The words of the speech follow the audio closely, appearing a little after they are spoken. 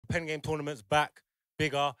PenGame tournament's back,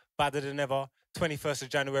 bigger, badder than ever. 21st of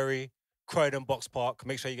January, Croydon Box Park.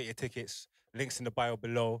 Make sure you get your tickets. Links in the bio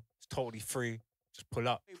below. It's totally free. Just pull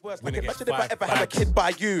up. Imagine if I ever had a kid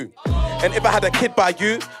by you. And if I had a kid by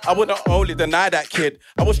you, I wouldn't only deny that kid.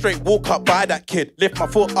 I would straight walk up by that kid, lift my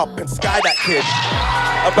foot up and sky that kid.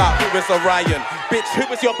 About who is Orion? Bitch, who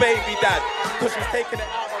was your baby dad? Cause she's taking it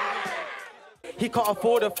out on me. He can't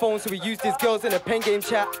afford a phone, so he used his girls in a PenGame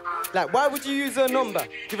chat. Like, why would you use her number?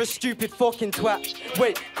 You're a stupid fucking twat.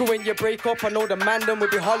 Wait, cause when you break up, I know the man them will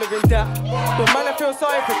be hollering that. But man, I feel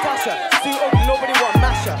sorry for Tasha. Too ugly, nobody want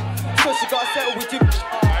Masha. So she got settled with you.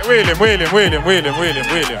 Wheel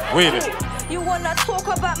him. You wanna talk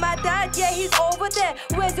about my dad? Yeah, he's over there.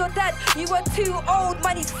 Where's your dad? You were too old,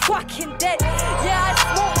 man, he's fucking dead. Yeah,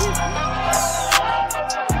 I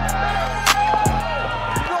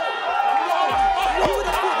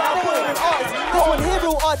This one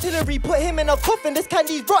hero artillery, put him in a coffin. This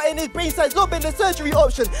candy's rotting, his brain size lobbing the surgery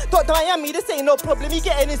option. Dr. Miami, this ain't no problem, he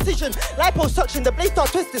get an incision. Liposuction, the blade start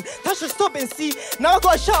twisting. Tasha stopping, see. Now I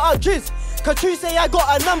gotta shout out Driz. Cause True say I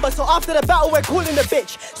got a number, so after the battle we're calling the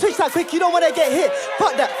bitch. Switch that quick, you don't wanna get hit.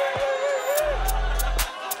 Fuck that.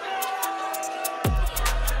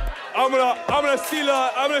 I'm gonna steal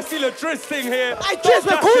a Driz thing here. Hey Driz,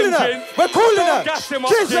 we're calling her. We're calling her.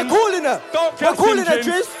 Driz, we're calling her. Don't gas him,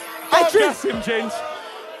 Driz. Don't gas him, Ginge.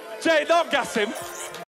 Jay, don't gas him.